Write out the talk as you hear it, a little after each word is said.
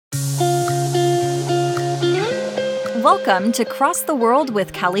Welcome to Cross the World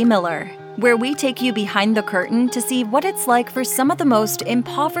with Kelly Miller, where we take you behind the curtain to see what it's like for some of the most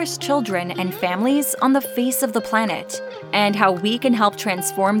impoverished children and families on the face of the planet, and how we can help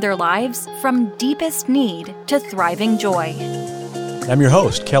transform their lives from deepest need to thriving joy. I'm your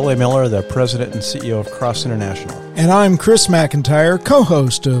host, Kelly Miller, the president and CEO of Cross International. And I'm Chris McIntyre,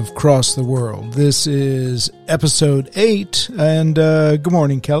 co-host of Cross the World. This is episode 8, and good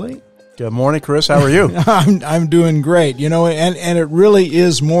morning, Kelly. Good morning, Chris. How are you? I'm doing great. You know, and it really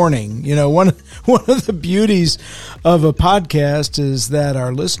is morning. You know, one of the beauties of a podcast is that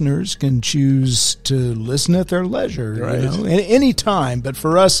our listeners can choose to listen at their leisure, right. You know, at any time. But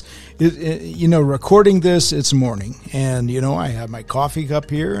for us, recording this, it's morning. And, you know, I have my coffee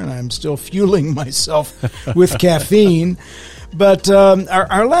cup here, and I'm still fueling myself with caffeine. But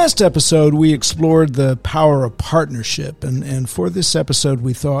our last episode, we explored the power of partnership. And for this episode,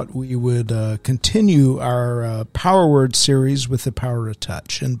 we thought we would continue our Power Word series with the power of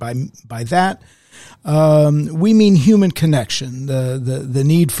touch. And by that, we mean human connection, the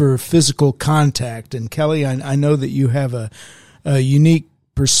need for physical contact. And Kelly, I know that you have a unique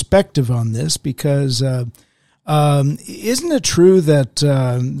perspective on this because isn't it true that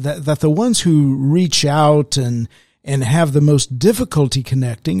the ones who reach out and have the most difficulty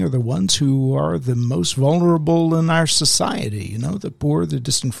connecting are the ones who are the most vulnerable in our society, you know, the poor, the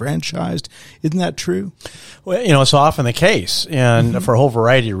disenfranchised. Isn't that true? Well, you know, it's often the case, and for a whole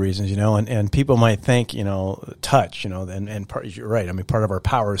variety of reasons, you know, and people might think, you know, touch, you know, and you're right. I mean, part of our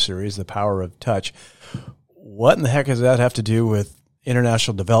power series, the power of touch, what in the heck does that have to do with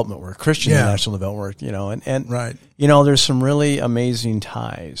international development work, Christian international development work, you know, and right. You know, there's some really amazing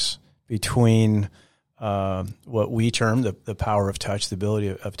ties between what we term the power of touch, the ability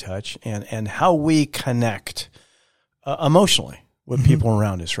of touch, and how we connect emotionally with people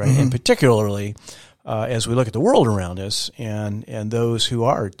around us, right? And particularly as we look at the world around us and those who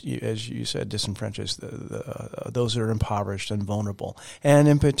are, as you said, disenfranchised, those that are impoverished and vulnerable. And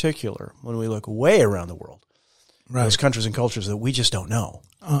in particular, when we look way around the world, those countries and cultures that we just don't know.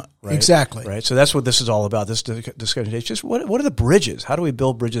 Right? Exactly. Right. So that's what this is all about, this discussion. It's just what are the bridges? How do we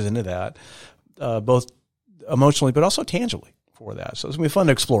build bridges into that? Both emotionally, but also tangibly for that. So it's going to be fun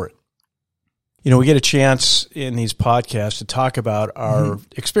to explore it. You know, we get a chance in these podcasts to talk about our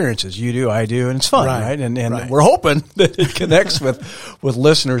experiences. You do, I do, and it's fun, right? And we're hoping that it connects with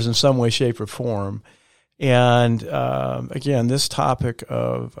listeners in some way, shape, or form. And again, this topic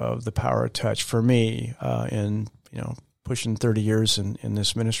of the power of touch for me, in pushing 30 years in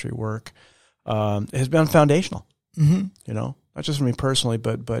this ministry work, has been foundational. You know. Not just for me personally,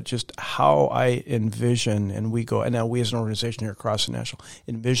 but just how I envision, and now we as an organization here at Cross National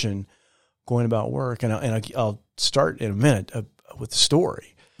envision going about work. And I'll start in a minute with a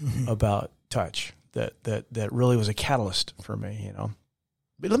story about touch that really was a catalyst for me, you know.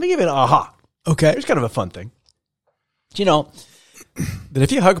 But let me give you an aha. Okay. Here's kind of a fun thing. You know, that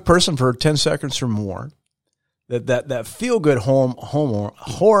if you hug a person for 10 seconds or more, that feel-good hormone,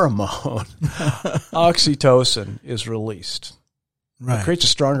 oxytocin, is released. Right. It creates a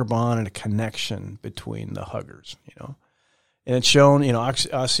stronger bond and a connection between the huggers, you know. And it's shown, you know,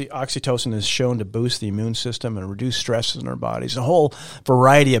 oxytocin is shown to boost the immune system and reduce stresses in our bodies. A whole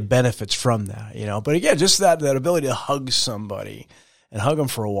variety of benefits from that, you know. But again, just that ability to hug somebody and hug them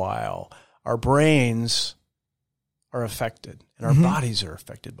for a while, our brains are affected and our bodies are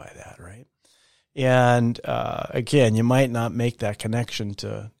affected by that, right? And again, you might not make that connection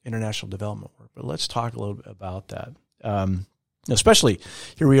to international development work, but let's talk a little bit about that. Especially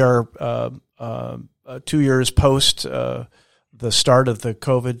here we are 2 years post the start of the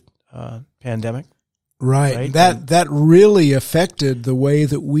COVID pandemic. Right. That really affected the way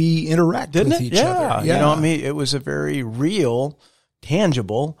that we interact with each other. Yeah. You know, I mean, it was a very real,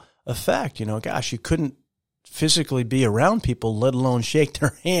 tangible effect. You know, gosh, you couldn't physically be around people, let alone shake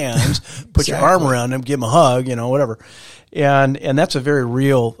their hands, put your arm around them, give them a hug, you know, whatever. And that's a very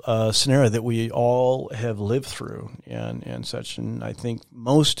real scenario that we all have lived through and such. And I think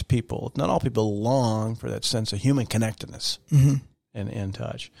most people, not all people, long for that sense of human connectedness and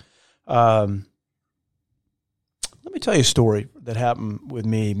touch. Let me tell you a story that happened with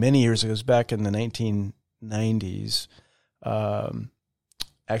me many years ago. It was back in the 1990s.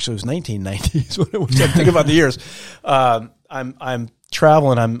 Actually, it was 1990s. I'm thinking about the years. I'm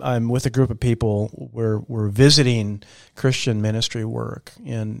traveling. I'm with a group of people. We're visiting Christian ministry work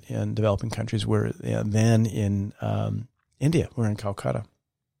in developing countries. We're then in India. We're in Calcutta,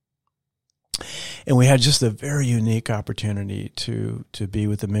 and we had just a very unique opportunity to be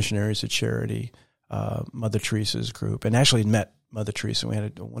with the missionaries of charity, Mother Teresa's group, and actually met Mother Teresa. We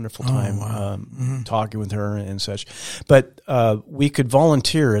had a wonderful time talking with her and such. But we could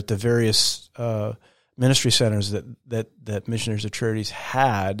volunteer at the various ministry centers that Missionaries of Charities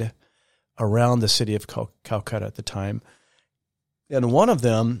had around the city of Calcutta at the time. And one of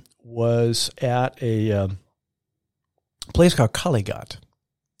them was at a place called Kalighat,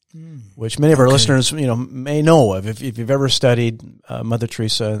 which many of our listeners, may know of. If you've ever studied Mother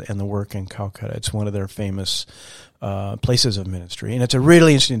Teresa and the work in Calcutta, it's one of their famous places of ministry. And it's a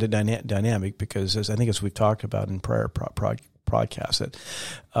really interesting dynamic because, as we've talked about in prior podcasts, that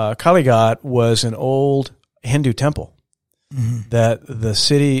Kalighat was an old Hindu temple that the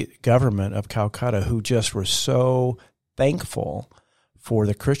city government of Calcutta, who just were so thankful for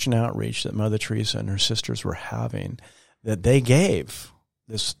the Christian outreach that Mother Teresa and her sisters were having, that they gave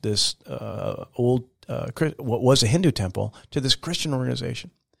this old what was a Hindu temple to this Christian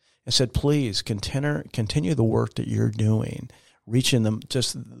organization, and said, "Please continue the work that you're doing, reaching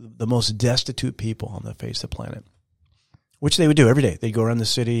the most destitute people on the face of the planet," which they would do every day. They'd go around the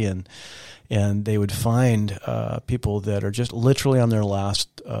city and they would find people that are just literally on their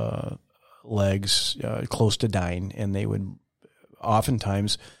last legs, close to dying, and they would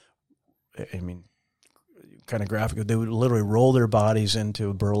oftentimes, kind of graphic, they would literally roll their bodies into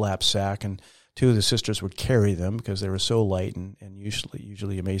a burlap sack, and two of the sisters would carry them because they were so light and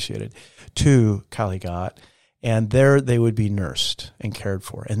usually emaciated to Kalighat, and there they would be nursed and cared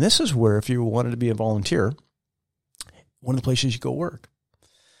for. And this is where, if you wanted to be a volunteer, one of the places you go work.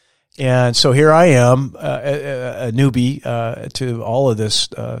 And so here I am, a newbie to all of this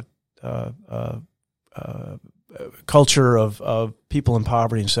culture of people in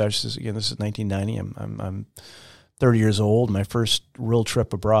poverty and such. This is 1990. I'm 30 years old. My first real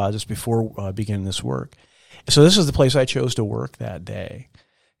trip abroad, just before beginning this work. So this is the place I chose to work that day,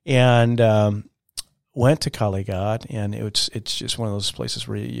 and went to Kalighat. And it's just one of those places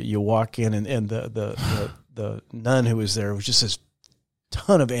where you walk in, and the nun who was there was just this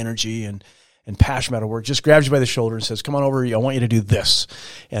ton of energy and passion about her work. Just grabs you by the shoulder and says, "Come on over. I want you to do this."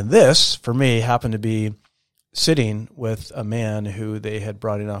 And this, for me, happened to be sitting with a man who they had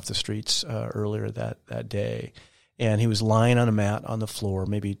brought in off the streets earlier that day. And he was lying on a mat on the floor,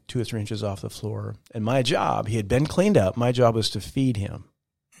 maybe 2 or 3 inches off the floor. And my job, he had been cleaned up. My job was to feed him.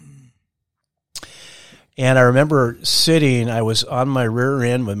 And I remember sitting, I was on my rear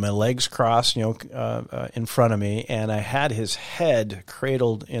end with my legs crossed, in front of me, and I had his head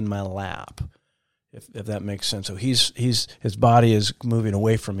cradled in my lap, if that makes sense. So his body is moving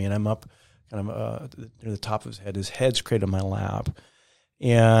away from me, and I'm up kind of near the top of his head. His head's cradled in my lap.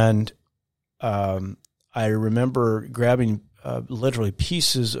 And I remember grabbing literally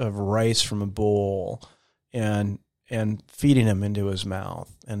pieces of rice from a bowl and feeding him into his mouth,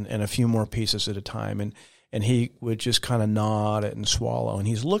 and a few more pieces at a time. And he would just kind of nod it and swallow. And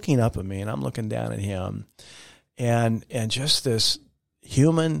he's looking up at me, and I'm looking down at him. And just this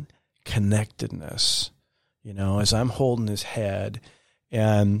human connectedness, as I'm holding his head,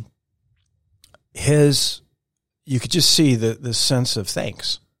 and you could just see the sense of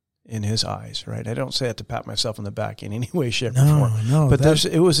thanks in his eyes, right? I don't say that to pat myself on the back in any way, shape, or form. No, but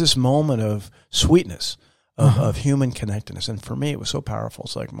it was this moment of sweetness, of human connectedness. And for me, it was so powerful.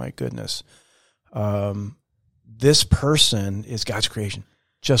 It's like, my goodness, this person is God's creation,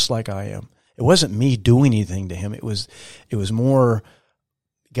 just like I am. It wasn't me doing anything to him. It was more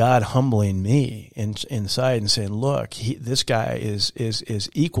God humbling me inside and saying, "Look, this guy is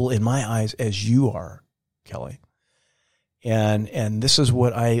equal in my eyes as you are, Kelly. And this is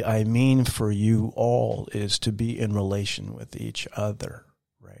what I mean for you all, is to be in relation with each other,"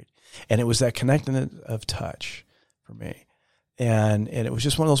 right? And it was that connectedness of touch for me. And it was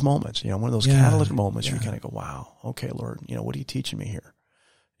just one of those moments, one of those catalytic moments where you kind of go, "Wow, okay, Lord, what are you teaching me here?"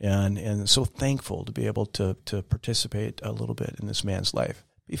 And so thankful to be able to participate a little bit in this man's life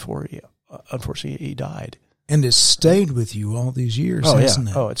before unfortunately he died. And it's stayed with you all these years, hasn't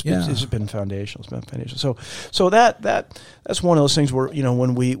it? Oh, it's been foundational. It's been foundational. So that's one of those things where,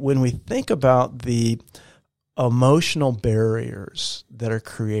 when we think about the emotional barriers that are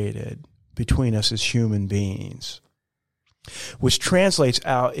created between us as human beings, which translates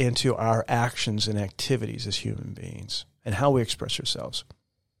out into our actions and activities as human beings and how we express ourselves.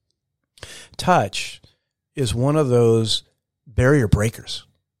 Touch is one of those barrier breakers,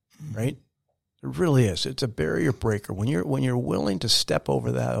 right? It really is. It's a barrier breaker. When you're willing to step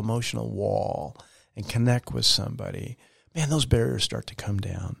over that emotional wall and connect with somebody, man, those barriers start to come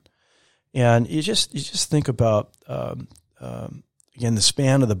down. And you just think about again, the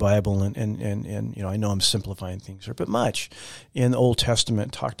span of the Bible, and I know I'm simplifying things here, but much in the Old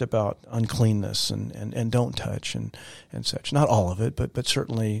Testament talked about uncleanness and don't touch and such. Not all of it, but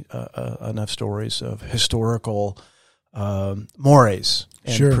certainly enough stories of historical mores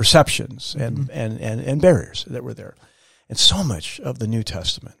and perceptions and barriers that were there. And so much of the New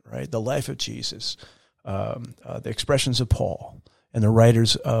Testament, right? The life of Jesus, the expressions of Paul, and the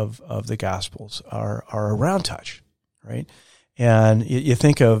writers of the Gospels are around touch, right? And you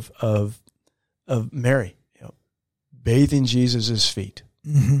think of Mary, bathing Jesus' feet,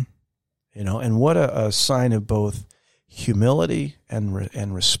 and what a sign of both humility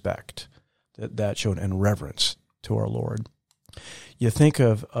and respect that showed, and reverence to our Lord. You think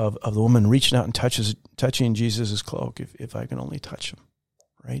of the woman reaching out and touching Jesus' cloak, if I can only touch him,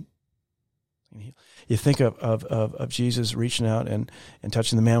 right? You think of Jesus reaching out and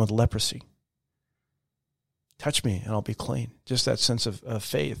touching the man with leprosy. Touch me and I'll be clean. Just that sense of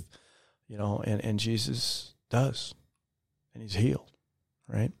faith, and Jesus does, and he's healed,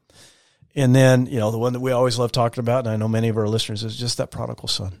 right? And then, the one that we always love talking about, and I know many of our listeners, is just that prodigal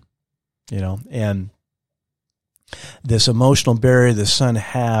son, and this emotional barrier the son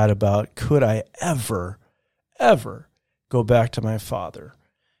had about, could I ever go back to my father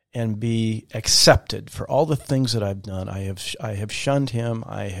and be accepted for all the things that I've done? I have shunned him.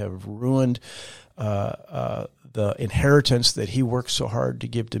 I have ruined the inheritance that he worked so hard to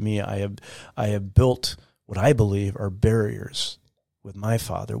give to me. I have built what I believe are barriers with my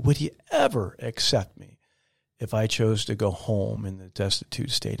father. Would he ever accept me if I chose to go home in the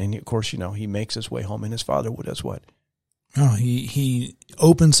destitute state? And of course, he makes his way home, and his father does what? Oh, he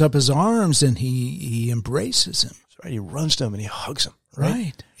opens up his arms and he embraces him. That's right. He runs to him and he hugs him.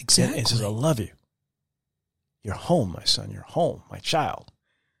 Right, exactly. And says, I love you. You're home, my son. You're home, my child.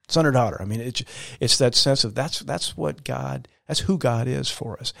 Son or daughter. I mean, it's that sense of that's who God is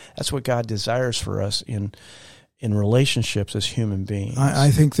for us. That's what God desires for us in relationships as human beings. I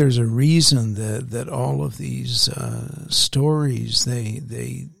think there's a reason that all of these stories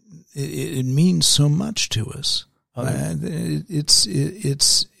it means so much to us.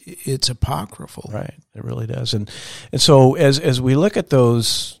 It's apocryphal, right? It really does. And so as we look at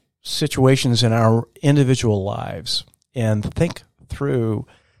those situations in our individual lives and think through,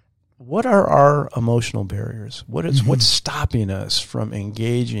 what are our emotional barriers? What's stopping us from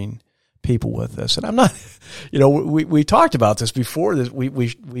engaging people with us? And I'm not, we talked about this before.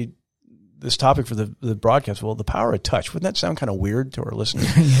 This topic for the broadcast. Well, the power of touch. Wouldn't that sound kind of weird to our listeners?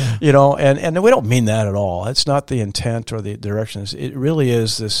 Yeah. And we don't mean that at all. It's not the intent or the direction. It really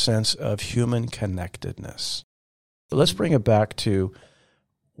is this sense of human connectedness. But let's bring it back to,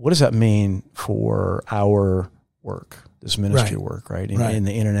 what does that mean for our work? This ministry work, right? In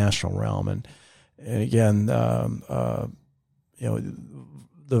the international realm. And again, the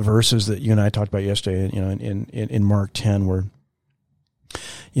verses that you and I talked about yesterday, in Mark 10, where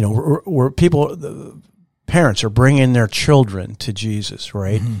people, the parents are bringing their children to Jesus,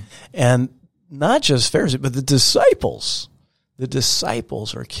 right? Mm-hmm. And not just Pharisees, but the disciples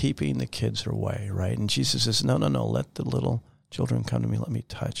are keeping the kids away, right? And Jesus says, no, let the little children come to me, let me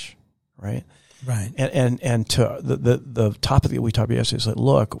touch, right? Right. And to the topic that we talked about yesterday is like,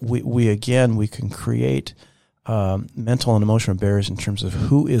 look, we can create mental and emotional barriers in terms of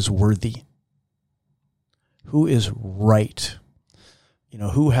who is worthy, who is right,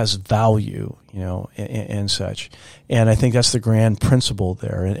 who has value, and such. And I think that's the grand principle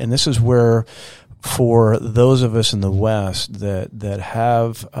there. And this is where, for those of us in the West that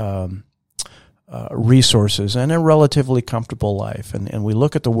have resources and a relatively comfortable life, and we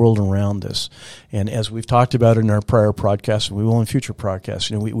look at the world around us, and as we've talked about in our prior podcasts, and we will in future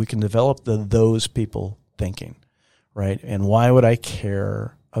podcasts, we can develop the those people thinking, right? And why would I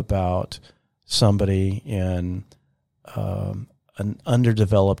care about somebody in an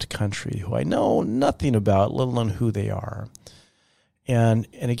underdeveloped country who I know nothing about, let alone who they are? And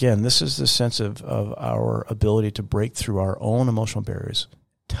again, this is the sense of our ability to break through our own emotional barriers,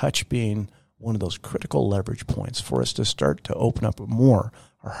 touch being one of those critical leverage points for us to start to open up more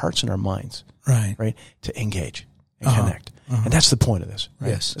our hearts and our minds, right? To engage and connect. And that's the point of this, right?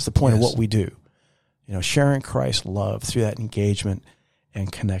 Yes. That's the point of what we do. Sharing Christ's love through that engagement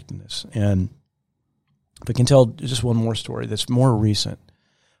and connectedness. And if I can tell just one more story that's more recent,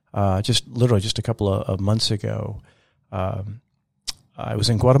 just a couple of months ago, I was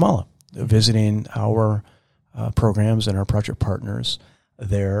in Guatemala visiting our programs and our project partners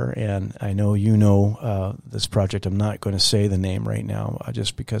there, and I know this project. I'm not going to say the name right now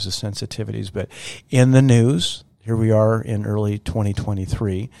just because of sensitivities, but in the news, here we are in early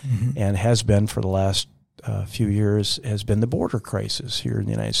 2023, and has been for the last few years has been the border crisis here in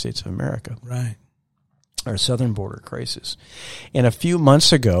the United States of America. Right. Our southern border crisis. And a few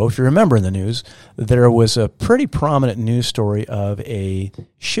months ago, if you remember in the news, there was a pretty prominent news story of a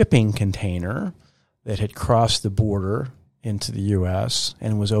shipping container that had crossed the border into the U.S.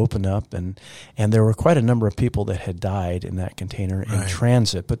 and was opened up, and there were quite a number of people that had died in that container in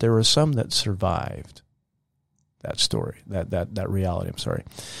transit, but there were some that survived that story, that reality. I'm sorry.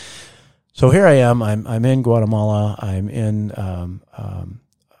 So here I am. I'm in Guatemala. I'm in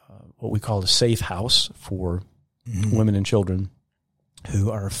what we call a safe house for women and children who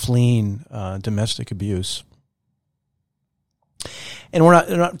are fleeing domestic abuse. And we're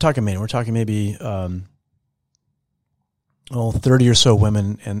not talking many. We're talking maybe 30 or so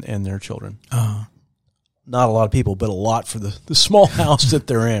women and their children. Not a lot of people, but a lot for the small house that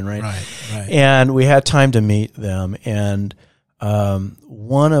they're in, right? Right. And we had time to meet them. And let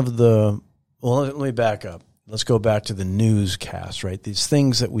me back up. Let's go back to the newscast, right? These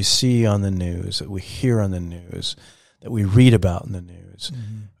things that we see on the news, that we hear on the news, that we read about in the news,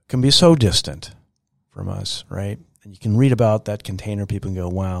 can be so distant from us, right? And you can read about that container, people and go,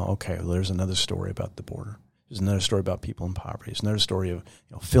 wow, okay, well, there's another story about the border. There's another story about people in poverty. There's another story of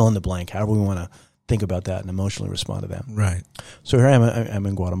fill in the blank, however we want to think about that and emotionally respond to that. Right. So here I am. I'm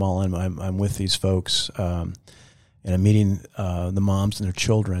in Guatemala, and I'm with these folks, and I'm meeting the moms and their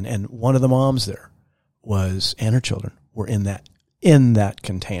children. And one of the moms there and her children were in that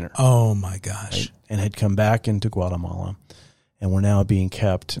container. Oh my gosh! Right? And had come back into Guatemala, and were now being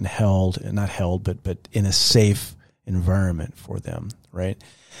kept and not held, but in a safe environment for them, right?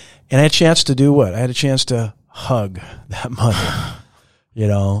 And I had a chance to do what? I had a chance to hug that mother,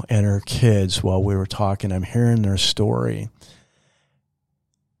 and her kids while we were talking. I'm hearing their story.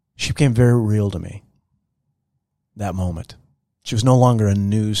 She became very real to me that moment. She was no longer a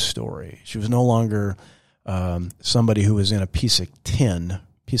news story. She was no longer somebody who was in a piece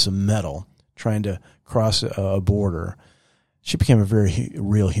of metal, trying to cross a border. She became a very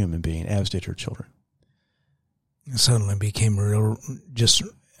real human being, as did her children. It suddenly became real to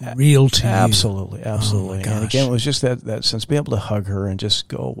you. Absolutely. Oh, and again, it was just that sense, being able to hug her and just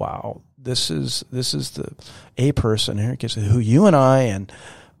go, wow, this is a person here, who you and I and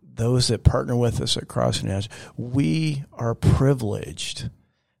those that partner with us at Cross International, we are privileged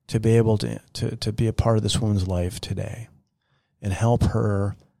to be able to be a part of this woman's life today and help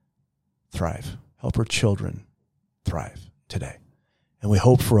her thrive, help her children thrive today. And we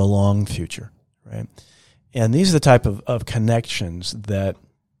hope for a long future, right? And these are the type of connections that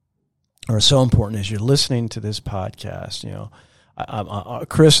are so important as you're listening to this podcast.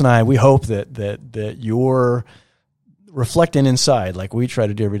 Chris and I, we hope that you're reflecting inside like we try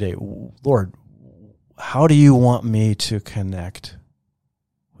to do every day. Lord, how do you want me to connect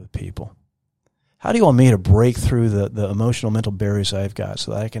with people? How do you want me to break through the emotional, mental barriers I've got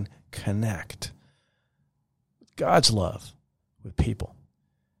so that I can connect with God's love with people?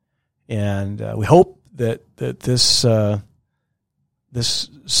 And we hope that these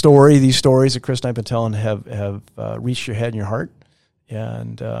stories that Chris and I have been telling have reached your head and your heart,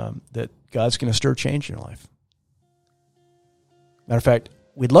 and that God's going to stir change in your life. Matter of fact,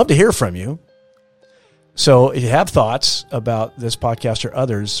 we'd love to hear from you. So if you have thoughts about this podcast or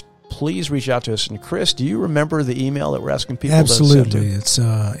others, please reach out to us. And Chris, do you remember the email that we're asking people Absolutely. to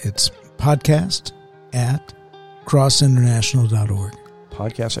send to? It's podcast@crossinternational.org.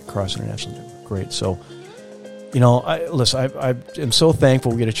 Podcast@crossinternational.org. Great. So, I am so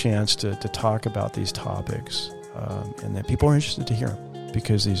thankful we get a chance to talk about these topics, and that people are interested to hear them,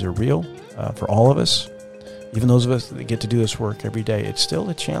 because these are real for all of us. Even those of us that get to do this work every day, it's still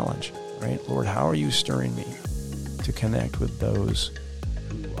a challenge, right? Lord, how are you stirring me to connect with those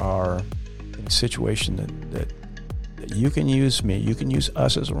who are in a situation that you can use me, you can use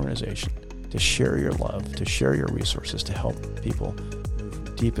us as an organization to share your love, to share your resources, to help people move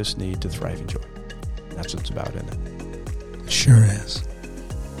from deepest need to thriving joy. And that's what it's about, isn't it? It sure is.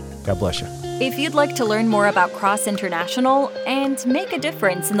 God bless you. If you'd like to learn more about Cross International and make a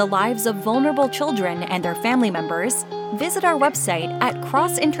difference in the lives of vulnerable children and their family members, visit our website at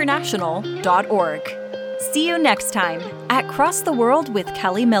crossinternational.org. See you next time at Cross the World with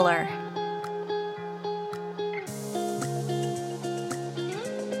Kelly Miller.